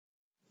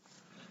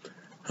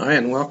Hi,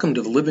 and welcome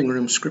to the Living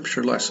Room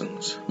Scripture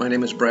Lessons. My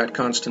name is Brad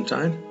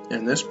Constantine,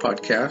 and this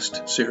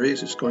podcast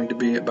series is going to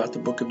be about the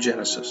book of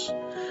Genesis.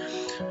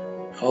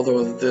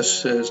 Although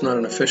this is not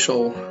an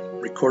official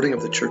recording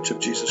of the Church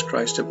of Jesus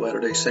Christ of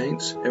Latter-day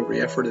Saints,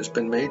 every effort has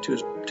been made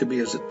to be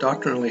as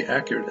doctrinally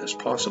accurate as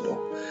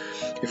possible.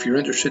 If you're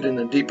interested in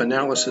a deep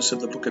analysis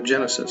of the book of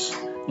Genesis,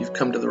 you've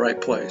come to the right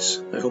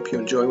place. I hope you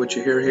enjoy what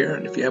you hear here,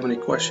 and if you have any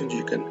questions,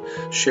 you can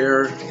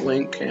share,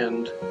 link,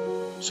 and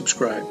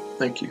subscribe.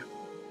 Thank you.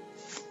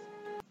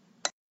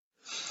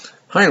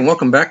 Hi, and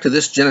welcome back to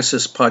this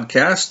Genesis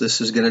podcast.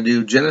 This is going to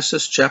do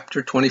Genesis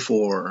chapter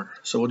 24.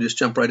 So we'll just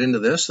jump right into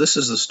this. This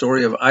is the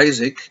story of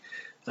Isaac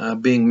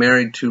being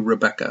married to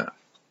Rebekah.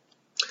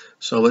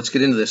 So let's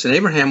get into this. And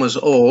Abraham was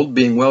old,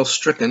 being well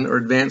stricken or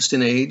advanced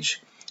in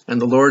age, and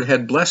the Lord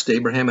had blessed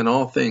Abraham in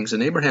all things.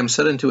 And Abraham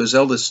said unto his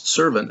eldest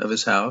servant of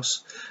his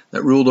house,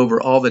 that ruled over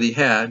all that he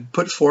had,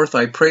 Put forth,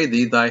 I pray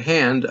thee, thy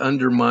hand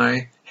under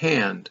my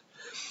hand.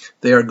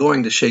 They are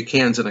going to shake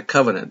hands in a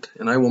covenant,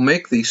 and I will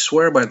make thee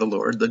swear by the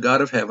Lord, the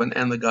God of heaven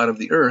and the God of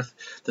the earth,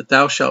 that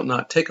thou shalt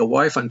not take a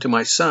wife unto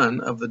my son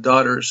of the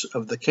daughters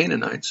of the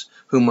Canaanites,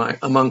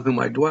 among whom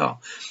I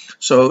dwell.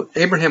 So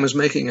Abraham is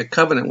making a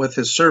covenant with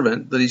his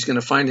servant that he's going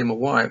to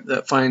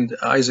find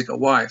Isaac a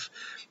wife,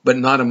 but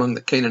not among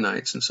the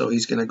Canaanites. And so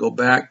he's going to go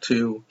back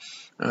to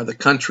the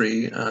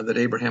country that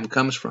Abraham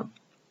comes from.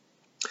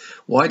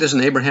 Why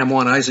doesn't Abraham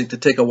want Isaac to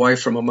take a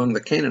wife from among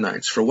the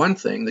Canaanites? For one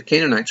thing, the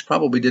Canaanites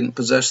probably didn't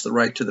possess the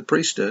right to the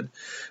priesthood.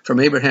 From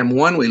Abraham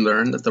 1, we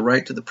learn that the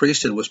right to the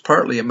priesthood was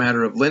partly a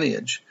matter of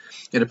lineage.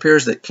 It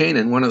appears that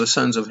Canaan, one of the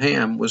sons of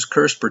Ham, was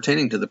cursed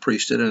pertaining to the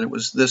priesthood, and it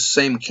was this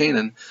same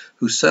Canaan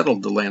who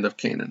settled the land of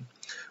Canaan.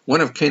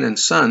 One of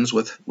Canaan's sons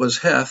was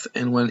Heth,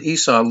 and when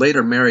Esau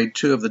later married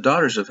two of the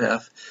daughters of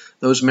Heth,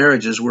 those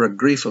marriages were a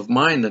grief of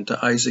mind unto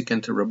Isaac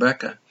and to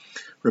Rebekah.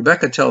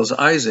 Rebekah tells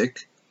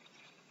Isaac,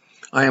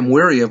 I am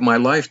weary of my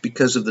life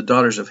because of the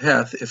daughters of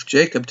Heth. If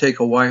Jacob take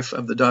a wife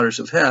of the daughters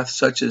of Heth,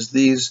 such as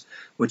these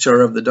which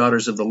are of the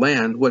daughters of the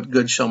land, what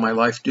good shall my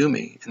life do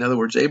me? In other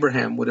words,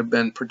 Abraham would have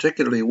been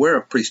particularly aware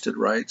of priesthood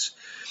rights.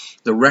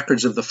 The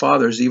records of the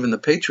fathers, even the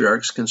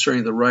patriarchs,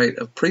 concerning the right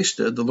of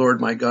priesthood, the Lord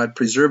my God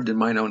preserved in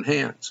mine own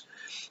hands.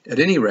 At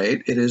any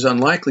rate, it is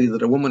unlikely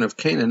that a woman of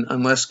Canaan,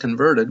 unless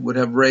converted, would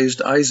have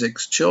raised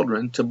Isaac's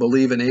children to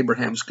believe in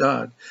Abraham's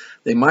God.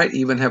 They might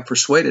even have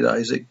persuaded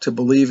Isaac to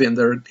believe in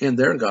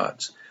their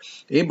gods.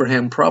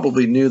 Abraham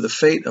probably knew the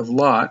fate of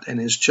Lot and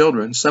his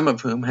children, some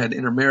of whom had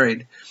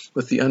intermarried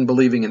with the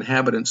unbelieving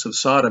inhabitants of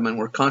Sodom and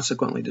were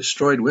consequently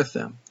destroyed with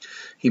them.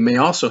 He may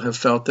also have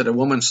felt that a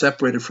woman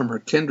separated from her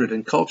kindred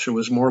and culture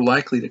was more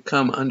likely to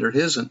come under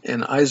his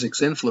and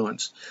Isaac's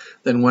influence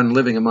than one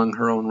living among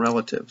her own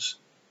relatives.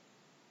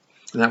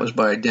 And that was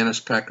by Dennis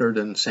Packard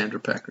and Sandra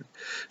Packard.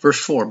 Verse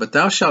 4, But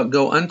thou shalt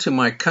go unto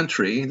my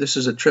country. This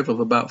is a trip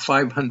of about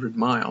 500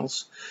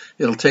 miles.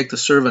 It'll take the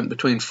servant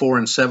between 4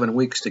 and 7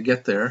 weeks to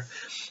get there.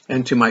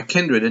 And to my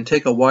kindred, and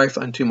take a wife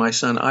unto my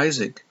son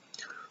Isaac.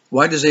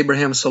 Why does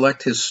Abraham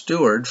select his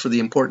steward for the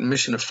important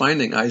mission of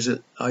finding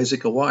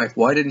Isaac a wife?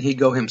 Why didn't he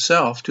go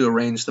himself to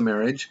arrange the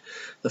marriage?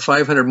 The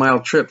 500-mile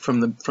trip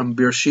from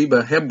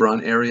Beersheba,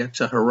 Hebron area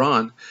to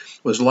Haran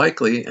was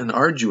likely an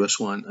arduous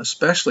one,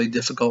 especially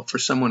difficult for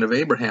someone of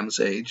Abraham's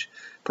age.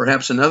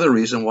 Perhaps another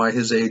reason why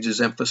his age is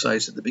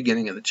emphasized at the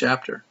beginning of the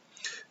chapter.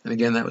 And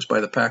again, that was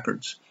by the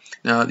Packards.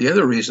 Now, the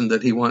other reason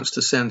that he wants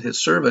to send his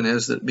servant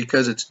is that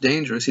because it's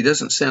dangerous, he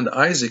doesn't send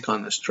Isaac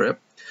on this trip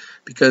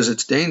because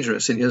it's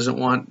dangerous, and he doesn't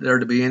want there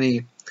to be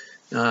any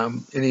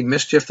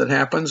mischief that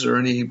happens or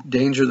any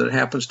danger that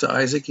happens to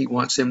Isaac. He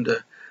wants him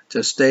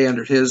to stay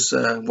under his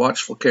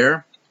watchful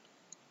care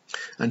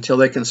until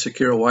they can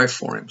secure a wife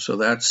for him. So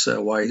that's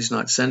why he's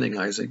not sending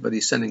Isaac, but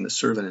he's sending the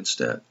servant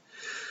instead.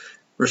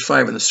 Verse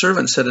 5, And the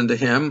servant said unto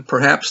him,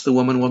 Perhaps the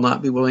woman will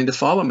not be willing to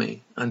follow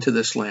me unto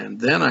this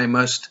land. Then I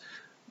must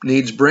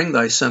needs bring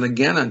thy son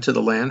again unto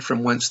the land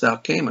from whence thou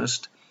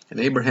camest. And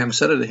Abraham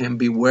said unto him,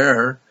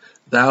 Beware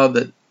thou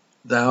that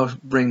thou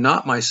bring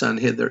not my son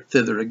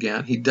thither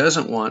again. He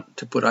doesn't want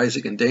to put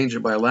Isaac in danger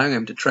by allowing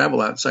him to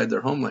travel outside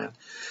their homeland.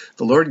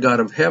 The Lord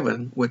God of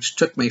heaven, which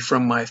took me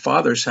from my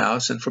father's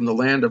house and from the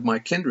land of my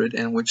kindred,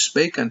 and which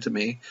spake unto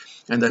me,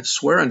 and that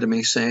sware unto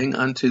me, saying,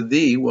 Unto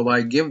thee will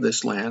I give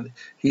this land.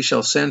 He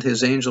shall send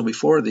his angel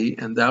before thee,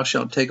 and thou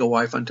shalt take a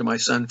wife unto my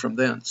son from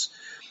thence.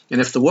 And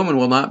if the woman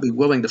will not be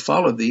willing to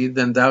follow thee,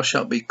 then thou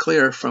shalt be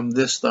clear from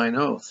this thine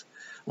oath.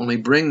 Only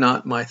bring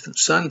not my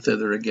son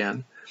thither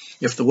again.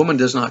 If the woman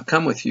does not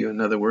come with you,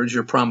 in other words,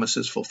 your promise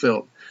is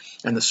fulfilled.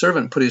 And the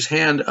servant put his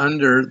hand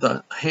under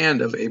the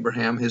hand of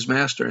Abraham, his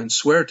master, and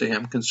sware to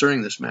him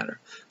concerning this matter.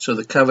 So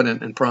the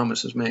covenant and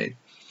promise is made.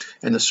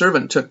 And the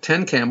servant took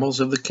 10 camels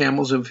of the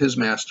camels of his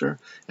master,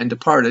 and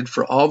departed,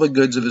 for all the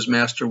goods of his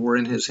master were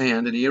in his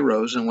hand. And he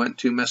arose and went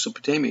to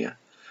Mesopotamia,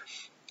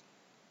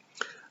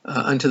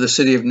 unto the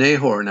city of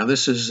Nahor. Now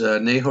this is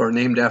Nahor,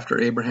 named after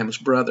Abraham's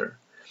brother.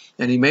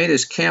 And he made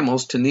his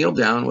camels to kneel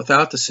down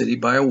without the city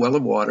by a well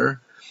of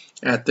water,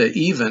 at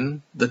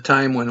the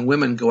time when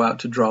women go out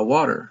to draw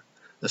water.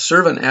 The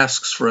servant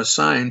asks for a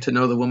sign to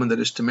know the woman that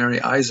is to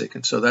marry Isaac,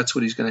 and so that's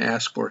what he's going to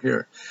ask for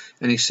here.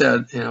 And he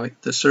said,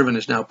 the servant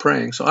is now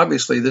praying. So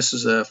obviously this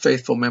is a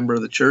faithful member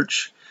of the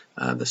church,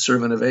 the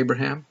servant of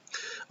Abraham.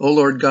 O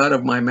Lord God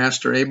of my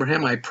master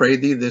Abraham, I pray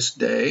thee this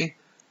day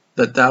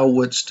that thou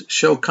wouldst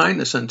show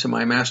kindness unto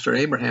my master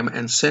Abraham,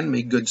 and send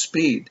me good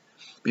speed.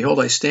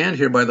 Behold, I stand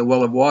here by the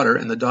well of water,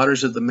 and the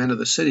daughters of the men of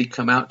the city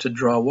come out to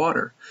draw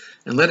water.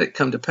 And let it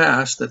come to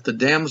pass that the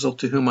damsel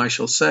to whom I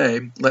shall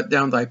say, Let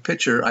down thy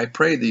pitcher, I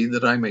pray thee,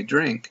 that I may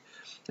drink.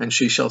 And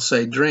she shall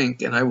say,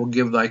 Drink, and I will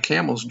give thy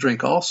camels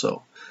drink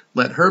also.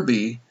 Let her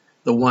be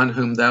the one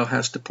whom thou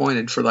hast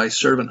appointed for thy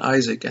servant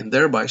Isaac, and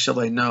thereby shall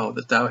I know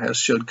that thou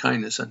hast showed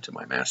kindness unto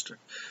my master.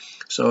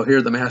 So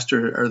here the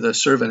master, or the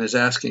servant, is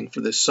asking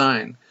for this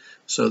sign,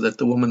 so that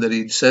the woman that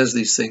he says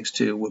these things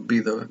to would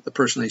be the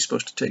person he's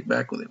supposed to take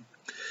back with him.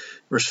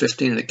 Verse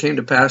 15, And it came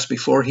to pass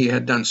before he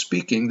had done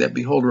speaking, that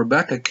behold,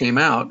 Rebekah came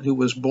out, who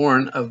was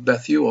born of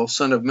Bethuel,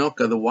 son of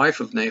Milcah, the wife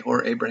of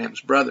Nahor,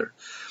 Abraham's brother.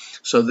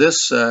 So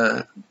this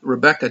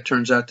Rebekah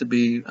turns out to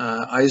be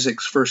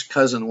Isaac's first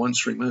cousin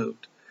once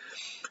removed.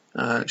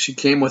 She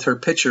came with her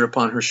pitcher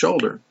upon her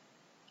shoulder.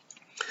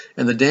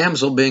 And the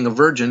damsel, being a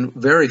virgin,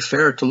 very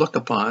fair to look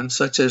upon,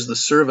 such as the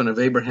servant of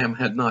Abraham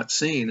had not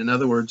seen. In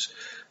other words,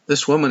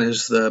 this woman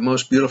is the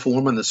most beautiful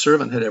woman the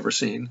servant had ever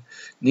seen.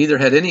 Neither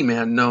had any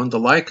man known the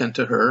like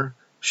unto her.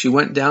 She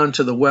went down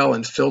to the well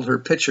and filled her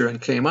pitcher and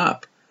came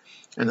up.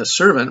 And the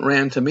servant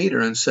ran to meet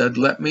her and said,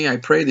 Let me, I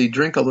pray thee,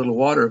 drink a little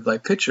water of thy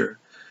pitcher.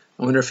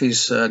 I wonder if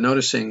he's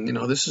noticing,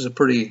 this is a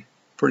pretty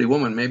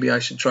woman. Maybe I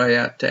should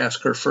try to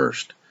ask her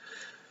first.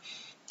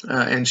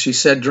 And she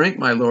said, Drink,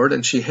 my lord.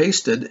 And she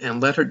hasted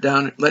and let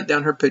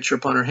down her pitcher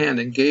upon her hand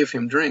and gave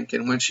him drink.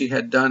 And when she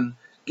had done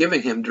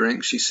giving him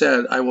drink, she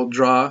said, I will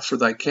draw for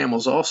thy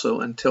camels also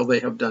until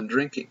they have done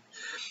drinking.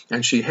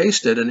 And she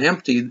hasted and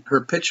emptied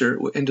her pitcher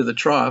into the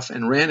trough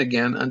and ran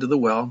again unto the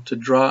well to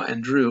draw,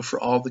 and drew for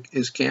all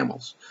his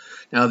camels.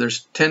 Now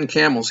there's 10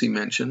 camels he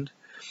mentioned,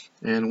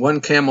 and one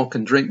camel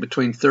can drink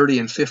between 30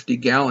 and 50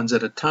 gallons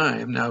at a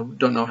time. Now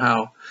don't know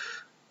how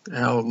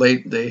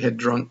late they had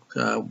drunk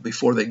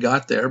before they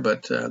got there,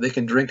 but they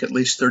can drink at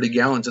least 30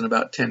 gallons in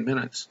about 10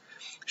 minutes.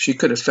 She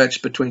could have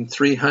fetched between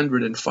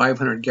 300 and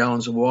 500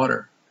 gallons of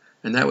water,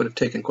 and that would have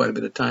taken quite a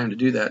bit of time to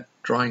do that,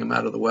 drawing them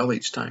out of the well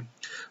each time.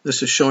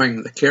 This is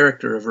showing the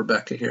character of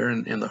Rebekah here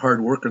and the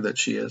hard worker that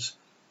she is.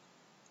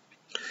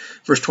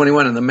 Verse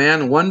 21, And the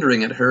man,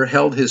 wondering at her,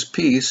 held his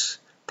peace,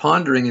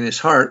 pondering in his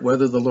heart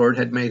whether the Lord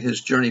had made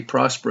his journey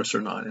prosperous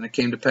or not. And it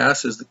came to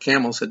pass, as the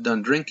camels had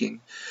done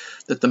drinking,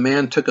 that the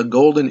man took a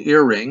golden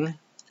earring,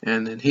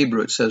 and in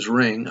Hebrew it says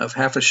ring, of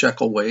half a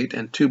shekel weight,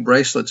 and 2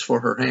 bracelets for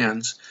her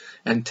hands,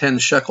 and 10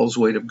 shekels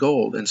weight of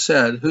gold, and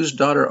said, Whose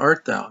daughter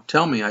art thou?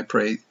 Tell me, I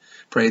pray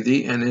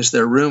thee, and is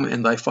there room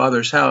in thy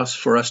father's house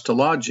for us to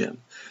lodge in?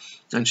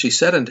 And she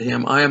said unto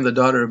him, I am the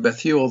daughter of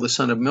Bethuel, the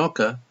son of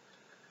Milcah,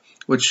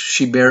 which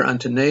she bare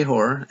unto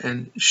Nahor.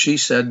 And she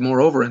said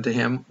moreover unto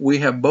him, We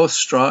have both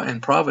straw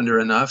and provender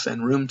enough,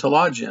 and room to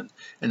lodge in.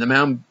 And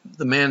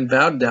the man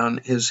bowed down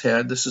his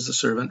head, this is the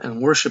servant,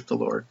 and worshipped the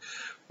Lord.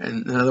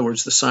 And in other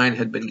words, the sign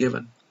had been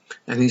given.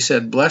 And he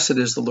said, Blessed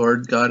is the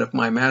Lord God of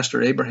my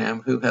master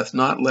Abraham, who hath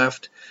not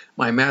left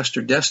my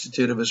master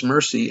destitute of his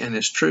mercy and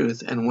his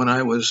truth. And when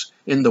I was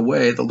in the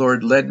way, the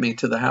Lord led me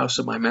to the house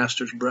of my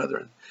master's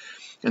brethren.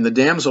 And the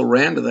damsel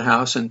ran to the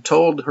house and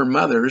told her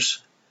mother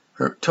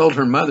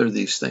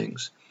these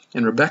things.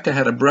 And Rebekah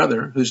had a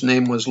brother whose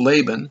name was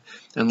Laban,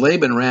 and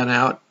Laban ran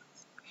out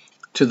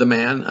to the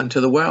man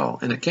unto the well.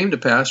 And it came to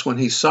pass, when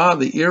he saw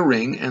the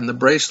earring and the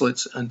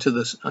bracelets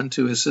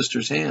unto his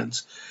sister's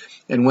hands,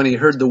 and when he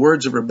heard the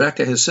words of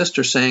Rebekah his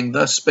sister, saying,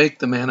 Thus spake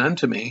the man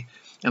unto me,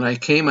 and I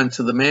came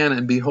unto the man,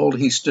 and behold,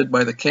 he stood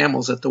by the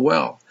camels at the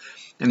well.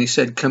 And he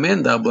said, Come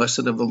in, thou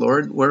blessed of the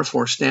Lord,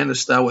 wherefore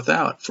standest thou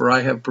without? For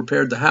I have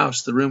prepared the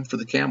house, the room for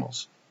the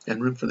camels,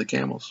 and room for the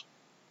camels.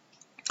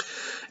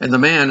 And the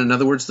man, in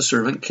other words the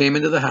servant, came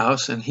into the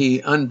house, and he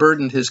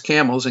unburdened his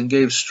camels, and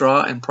gave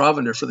straw and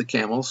provender for the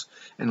camels,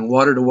 and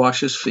water to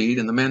wash his feet,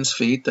 and the men's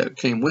feet that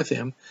came with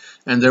him.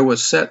 And there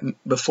was set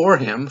before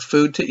him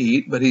food to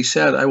eat, but he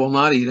said, I will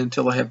not eat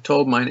until I have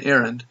told mine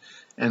errand.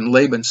 And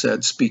Laban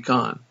said, Speak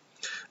on.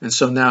 And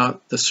so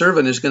now the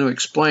servant is going to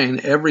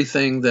explain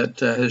everything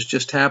that has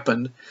just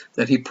happened,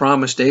 that he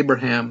promised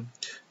Abraham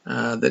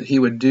that he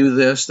would do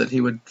this, that he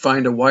would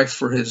find a wife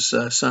for his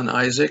son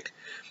Isaac.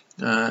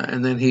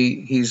 And then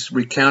he's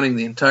recounting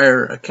the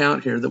entire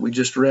account here that we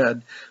just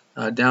read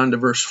down to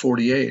verse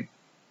 48.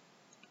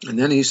 And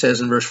then he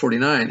says in verse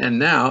 49, And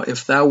now,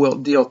 if thou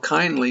wilt deal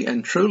kindly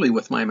and truly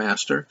with my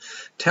master,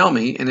 tell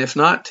me, and if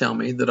not, tell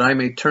me, that I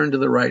may turn to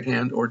the right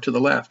hand or to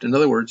the left. In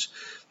other words,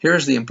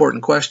 here's the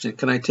important question.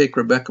 Can I take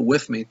Rebekah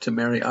with me to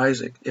marry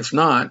Isaac? If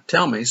not,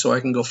 tell me so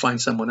I can go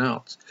find someone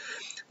else.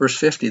 Verse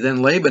 50,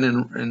 Then Laban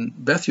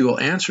and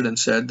Bethuel answered and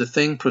said, The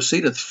thing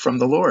proceedeth from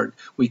the Lord.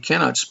 We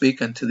cannot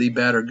speak unto thee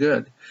bad or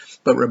good.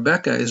 But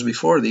Rebekah is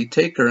before thee.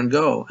 Take her and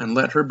go, and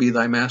let her be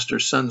thy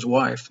master's son's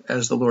wife,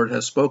 as the Lord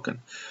has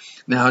spoken.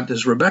 Now,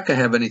 does Rebekah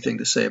have anything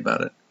to say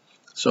about it?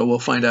 So we'll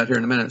find out here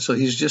in a minute. So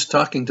he's just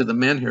talking to the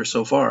men here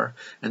so far,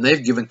 and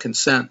they've given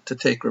consent to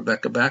take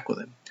Rebekah back with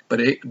him.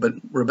 But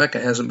Rebekah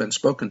hasn't been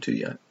spoken to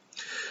yet.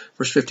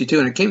 Verse 52,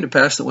 and it came to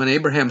pass that when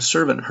Abraham's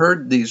servant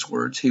heard these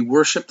words, he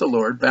worshipped the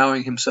Lord,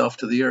 bowing himself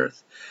to the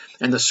earth.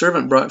 And the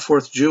servant brought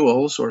forth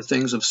jewels, or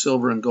things of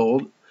silver and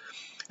gold,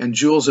 and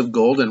jewels of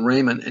gold and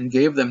raiment, and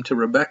gave them to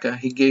Rebekah.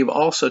 He gave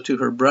also to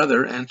her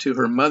brother and to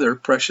her mother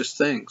precious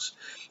things.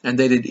 And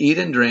they did eat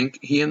and drink,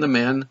 he and the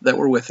men that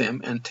were with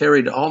him, and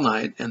tarried all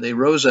night. And they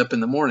rose up in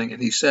the morning,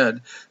 and he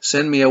said,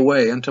 Send me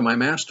away unto my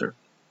master.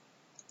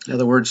 In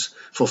other words,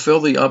 fulfill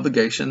the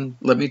obligation,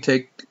 let me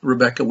take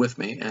Rebekah with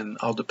me, and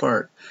I'll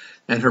depart.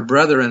 And her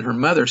brother and her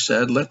mother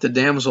said, Let the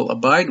damsel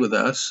abide with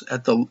us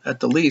at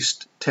the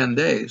least 10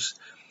 days.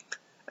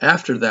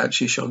 After that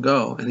she shall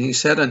go. And he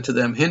said unto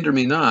them, Hinder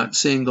me not,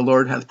 seeing the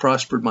Lord hath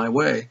prospered my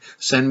way.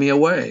 Send me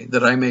away,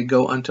 that I may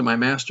go unto my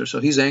master. So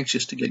he's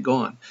anxious to get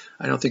going.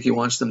 I don't think he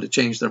wants them to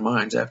change their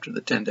minds after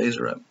the 10 days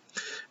are up.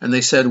 And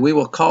they said, We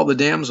will call the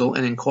damsel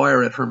and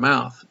inquire at her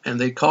mouth. And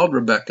they called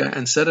Rebekah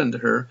and said unto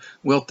her,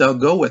 Wilt thou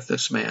go with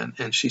this man?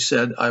 And she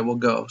said, I will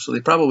go. So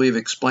they probably have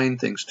explained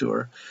things to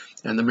her,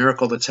 and the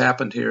miracle that's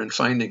happened here in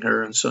finding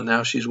her, and so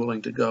now she's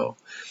willing to go.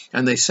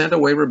 And they sent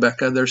away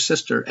Rebekah, their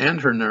sister,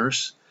 and her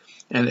nurse,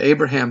 and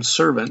Abraham's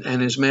servant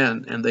and his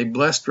men. And they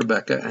blessed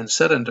Rebekah, and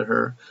said unto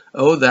her,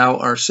 O thou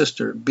our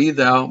sister, be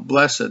thou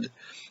blessed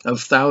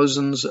of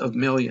thousands of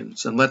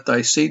millions, and let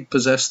thy seed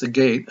possess the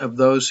gate of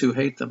those who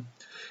hate them.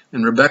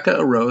 And Rebekah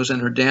arose,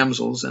 and her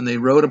damsels, and they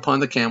rode upon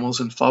the camels,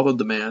 and followed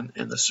the man.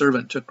 And the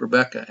servant took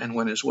Rebekah, and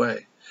went his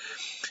way.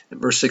 In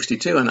verse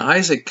 62, and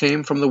Isaac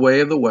came from the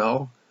way of the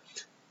well,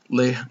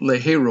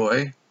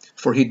 Lahairoi,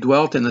 for he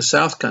dwelt in the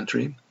south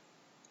country.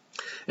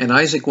 And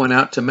Isaac went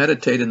out to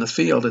meditate in the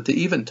field at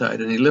the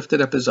eventide, and he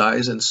lifted up his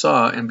eyes, and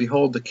saw, and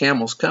behold, the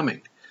camels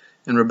coming.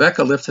 And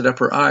Rebekah lifted up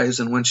her eyes,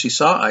 and when she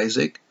saw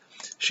Isaac,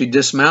 she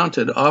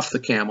dismounted off the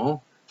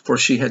camel, for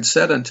she had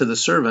said unto the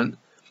servant,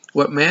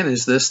 What man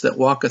is this that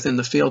walketh in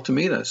the field to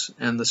meet us?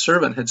 And the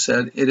servant had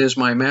said, It is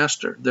my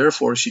master.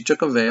 Therefore she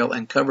took a veil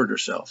and covered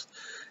herself.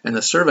 And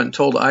the servant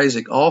told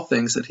Isaac all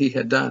things that he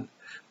had done.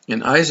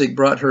 And Isaac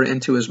brought her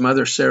into his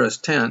mother Sarah's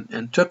tent,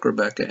 and took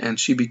Rebekah, and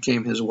she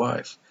became his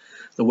wife.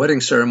 The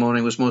wedding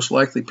ceremony was most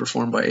likely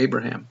performed by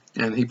Abraham,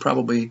 and he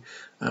probably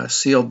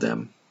sealed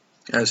them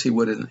as he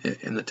would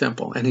in the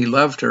temple. And he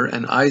loved her,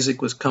 and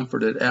Isaac was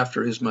comforted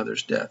after his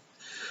mother's death.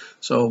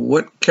 So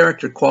what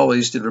character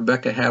qualities did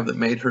Rebekah have that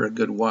made her a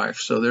good wife?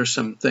 So there's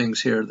some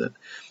things here that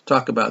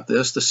talk about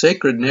this. The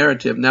sacred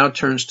narrative now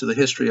turns to the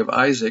history of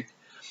Isaac,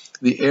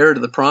 the heir to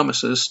the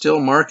promises, still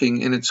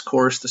marking in its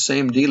course the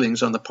same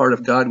dealings on the part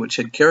of God which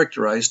had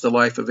characterized the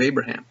life of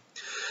Abraham.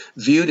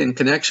 Viewed in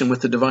connection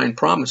with the divine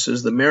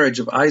promises, the marriage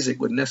of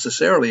Isaac would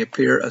necessarily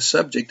appear a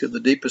subject of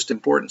the deepest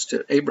importance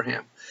to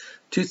Abraham.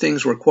 Two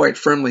things were quite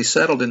firmly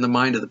settled in the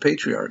mind of the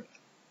patriarch.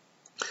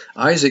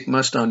 Isaac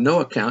must on no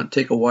account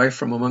take a wife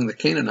from among the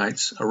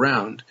Canaanites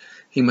around.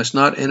 He must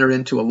not enter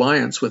into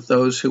alliance with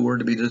those who were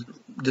to be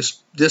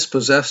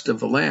dispossessed of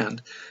the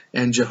land.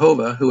 And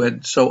Jehovah, who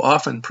had so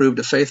often proved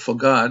a faithful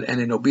God,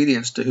 and in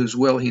obedience to whose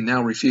will he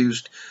now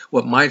refused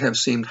what might have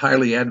seemed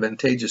highly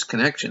advantageous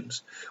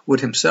connections,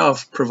 would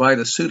himself provide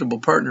a suitable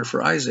partner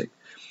for Isaac.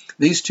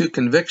 These two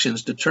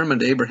convictions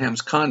determined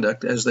Abraham's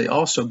conduct, as they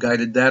also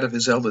guided that of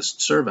his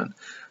eldest servant,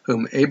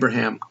 whom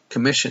Abraham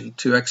commissioned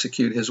to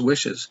execute his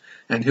wishes,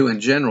 and who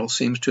in general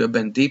seems to have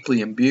been deeply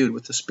imbued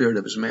with the spirit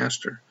of his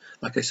master.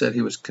 Like I said,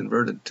 he was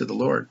converted to the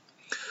Lord.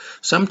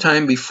 Some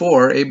time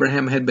before,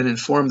 Abraham had been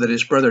informed that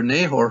his brother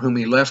Nahor, whom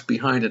he left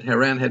behind in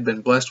Haran, had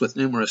been blessed with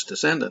numerous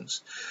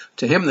descendants.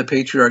 To him the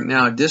patriarch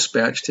now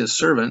dispatched his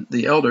servant,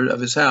 the elder of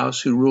his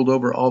house, who ruled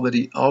over all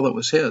that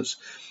was his,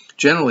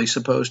 generally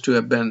supposed to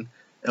have been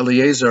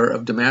Eleazar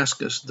of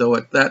Damascus, though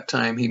at that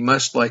time he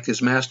must, like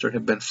his master,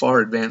 have been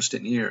far advanced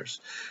in years.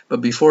 But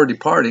before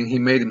departing, he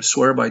made him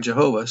swear by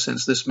Jehovah,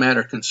 since this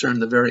matter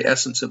concerned the very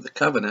essence of the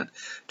covenant,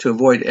 to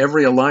avoid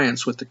every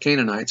alliance with the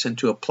Canaanites and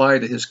to apply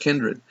to his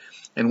kindred.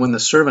 And when the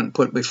servant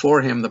put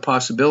before him the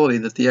possibility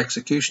that the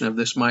execution of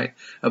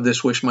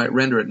this wish might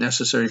render it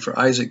necessary for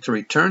Isaac to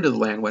return to the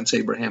land whence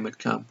Abraham had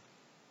come,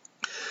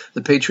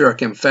 the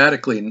patriarch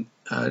emphatically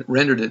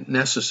rendered it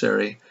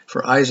necessary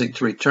for Isaac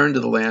to return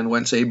to the land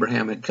whence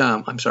Abraham had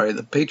come.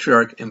 The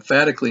patriarch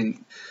emphatically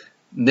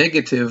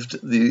negatived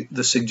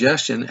the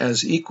suggestion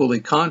as equally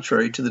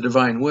contrary to the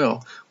divine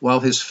will, while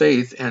his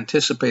faith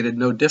anticipated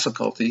no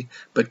difficulty,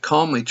 but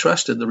calmly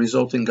trusted the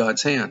result in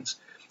God's hands.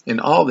 In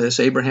all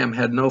this, Abraham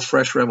had no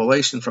fresh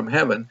revelation from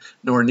heaven,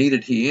 nor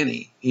needed he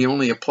any. He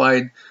only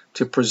applied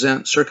to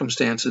present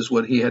circumstances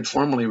what he had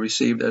formerly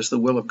received as the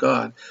will of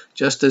God.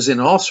 Just as in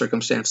all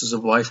circumstances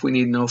of life, we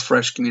need no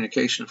fresh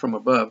communication from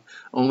above,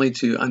 only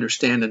to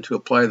understand and to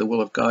apply the will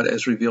of God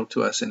as revealed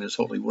to us in his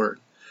holy word.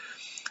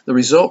 The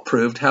result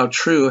proved how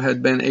true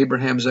had been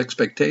Abraham's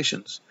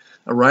expectations.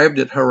 Arrived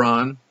at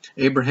Haran,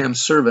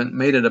 Abraham's servant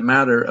made it a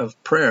matter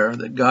of prayer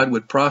that God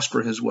would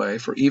prosper his way,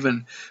 for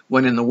even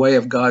when in the way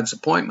of God's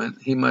appointment,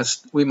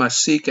 we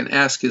must seek and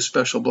ask his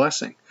special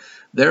blessing.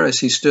 There, as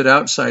he stood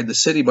outside the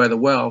city by the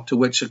well, to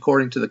which,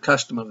 according to the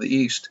custom of the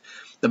East,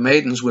 the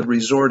maidens would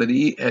resort at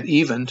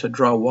even to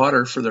draw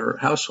water for their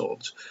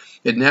households,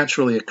 it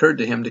naturally occurred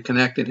to him to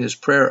connect in his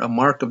prayer a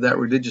mark of that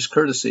religious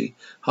courtesy,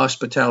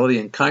 hospitality,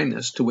 and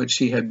kindness to which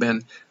he had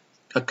been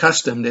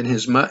accustomed in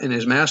his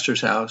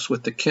master's house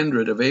with the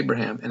kindred of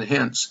Abraham, and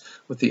hence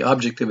with the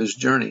object of his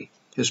journey.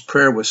 His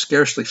prayer was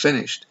scarcely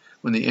finished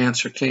when the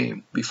answer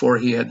came, before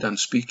he had done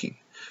speaking.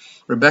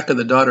 Rebekah,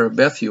 the daughter of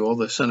Bethuel,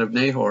 the son of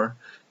Nahor,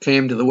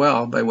 came to the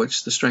well by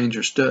which the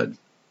stranger stood.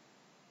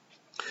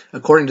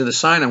 According to the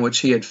sign on which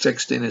he had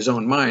fixed in his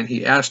own mind,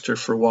 he asked her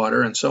for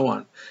water, and so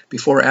on.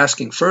 Before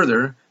asking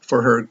further,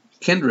 for her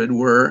kindred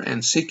were,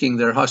 and seeking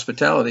their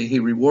hospitality, he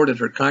rewarded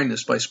her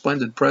kindness by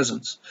splendid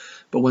presents.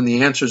 But when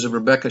the answers of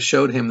Rebekah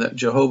showed him that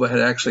Jehovah had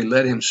actually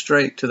led him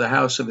straight to the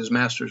house of his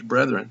master's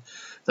brethren,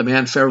 the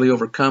man, fairly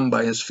overcome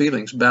by his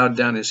feelings, bowed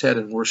down his head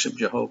and worshipped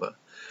Jehovah.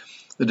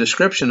 The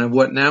description of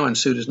what now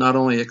ensued is not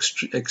only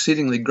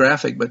exceedingly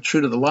graphic, but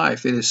true to the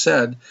life. It is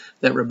said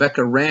that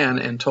Rebekah ran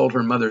and told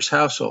her mother's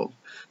household,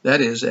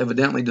 that is,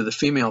 evidently to the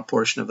female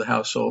portion of the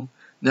household.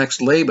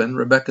 Next, Laban,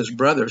 Rebekah's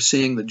brother,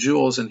 seeing the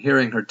jewels and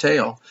hearing her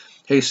tale,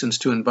 hastens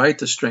to invite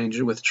the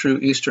stranger with true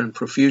Eastern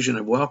profusion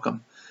of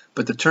welcome.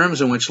 But the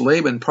terms in which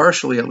Laban,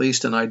 partially at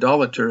least an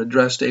idolater,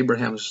 addressed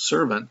Abraham's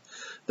servant,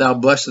 "Thou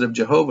blessed of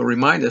Jehovah,"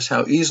 remind us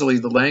how easily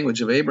the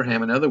language of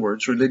Abraham, in other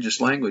words,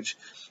 religious language,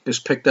 is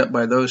picked up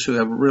by those who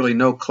have really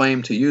no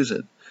claim to use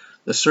it.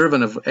 The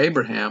servant of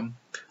Abraham,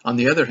 on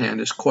the other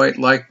hand, is quite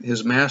like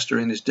his master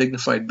in his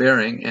dignified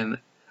bearing and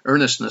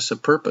earnestness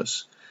of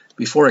purpose.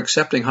 Before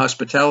accepting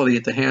hospitality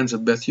at the hands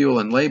of Bethuel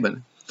and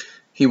Laban,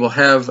 he will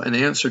have an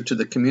answer to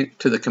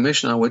the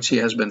commission on which he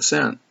has been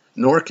sent,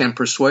 nor can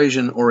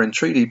persuasion or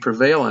entreaty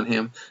prevail on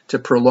him to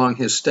prolong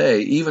his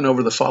stay, even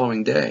over the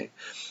following day.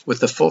 With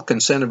the full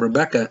consent of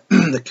Rebekah,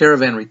 the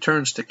caravan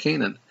returns to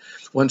Canaan.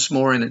 Once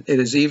more, and it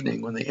is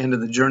evening. When the end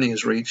of the journey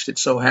is reached, it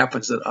so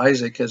happens that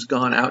Isaac has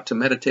gone out to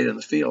meditate in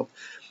the field,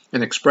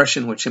 an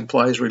expression which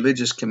implies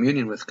religious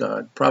communion with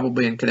God,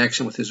 probably in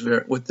connection with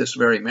this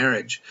very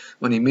marriage.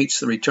 When he meets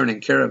the returning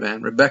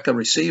caravan, Rebekah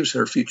receives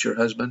her future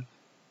husband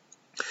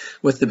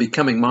with the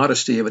becoming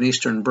modesty of an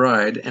Eastern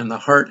bride, and the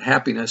heart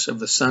happiness of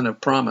the son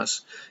of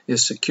promise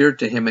is secured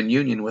to him in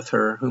union with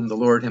her whom the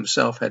Lord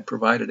himself had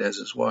provided as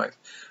his wife.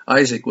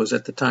 Isaac was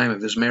at the time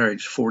of his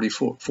marriage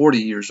 40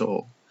 years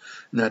old,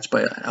 and that's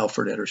by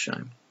Alfred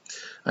Edersheim.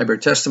 I bear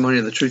testimony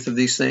of the truth of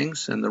these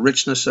things and the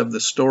richness of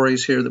the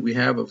stories here that we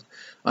have of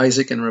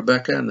Isaac and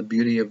Rebekah and the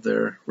beauty of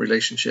their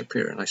relationship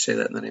here. And I say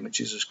that in the name of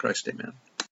Jesus Christ, amen.